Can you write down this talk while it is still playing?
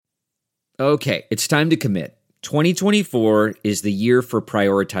Okay, it's time to commit. 2024 is the year for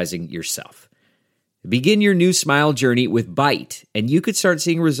prioritizing yourself. Begin your new smile journey with Byte, and you could start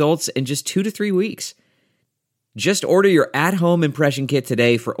seeing results in just 2 to 3 weeks. Just order your at-home impression kit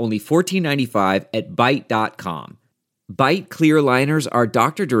today for only $14.95 at Byte.com. Byte clear liners are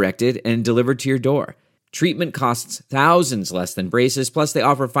doctor-directed and delivered to your door. Treatment costs thousands less than braces, plus they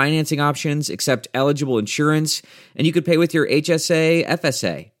offer financing options, accept eligible insurance, and you could pay with your HSA,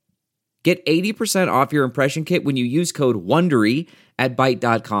 FSA. Get 80% off your impression kit when you use code WONDERY at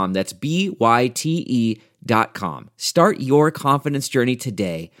Byte.com. That's BYTE.com. Start your confidence journey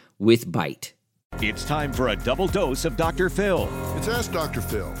today with Byte. It's time for a double dose of Dr. Phil. It's Ask Dr.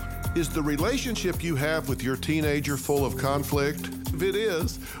 Phil. Is the relationship you have with your teenager full of conflict? If it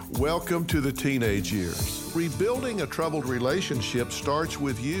is, welcome to the teenage years. Rebuilding a troubled relationship starts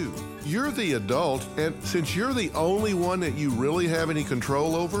with you. You're the adult, and since you're the only one that you really have any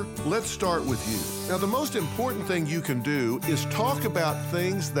control over, let's start with you. Now, the most important thing you can do is talk about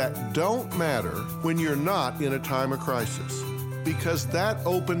things that don't matter when you're not in a time of crisis, because that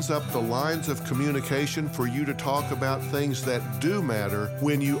opens up the lines of communication for you to talk about things that do matter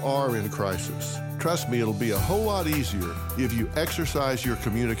when you are in crisis. Trust me, it'll be a whole lot easier if you exercise your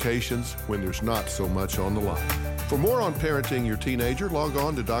communications when there's not so much on the line. For more on parenting your teenager, log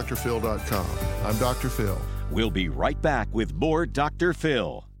on to drphil.com. I'm Dr. Phil. We'll be right back with more Dr.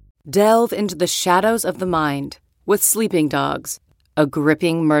 Phil. Delve into the shadows of the mind with Sleeping Dogs, a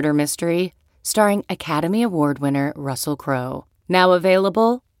gripping murder mystery starring Academy Award winner Russell Crowe. Now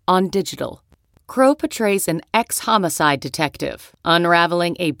available on digital. Crowe portrays an ex-homicide detective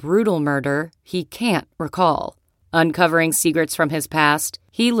unraveling a brutal murder he can't recall. Uncovering secrets from his past,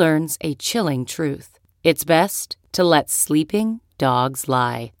 he learns a chilling truth. It's best to let sleeping dogs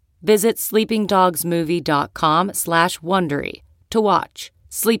lie. Visit sleepingdogsmovie.com/Wondery to watch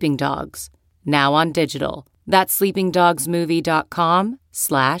Sleeping Dogs, now on digital. That's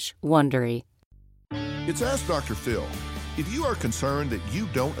sleepingdogsmovie.com/Wondery. It's Ask Dr. Phil. If you are concerned that you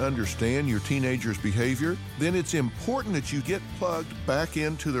don't understand your teenager's behavior, then it's important that you get plugged back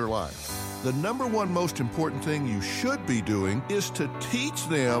into their life. The number one most important thing you should be doing is to teach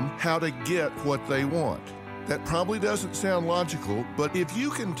them how to get what they want. That probably doesn't sound logical, but if you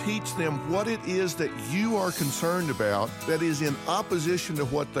can teach them what it is that you are concerned about that is in opposition to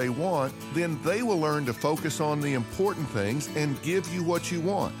what they want, then they will learn to focus on the important things and give you what you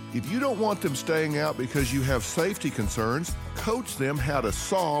want. If you don't want them staying out because you have safety concerns, coach them how to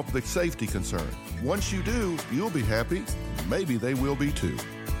solve the safety concern. Once you do, you'll be happy. Maybe they will be too.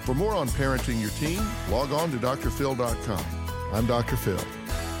 For more on parenting your teen, log on to drphil.com. I'm Dr. Phil.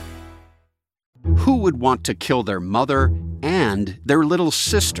 Who would want to kill their mother and their little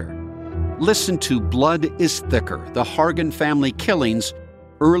sister? Listen to Blood is Thicker, the Hargan family killings,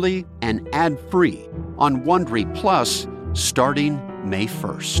 early and ad-free on Wondery Plus starting May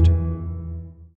 1st.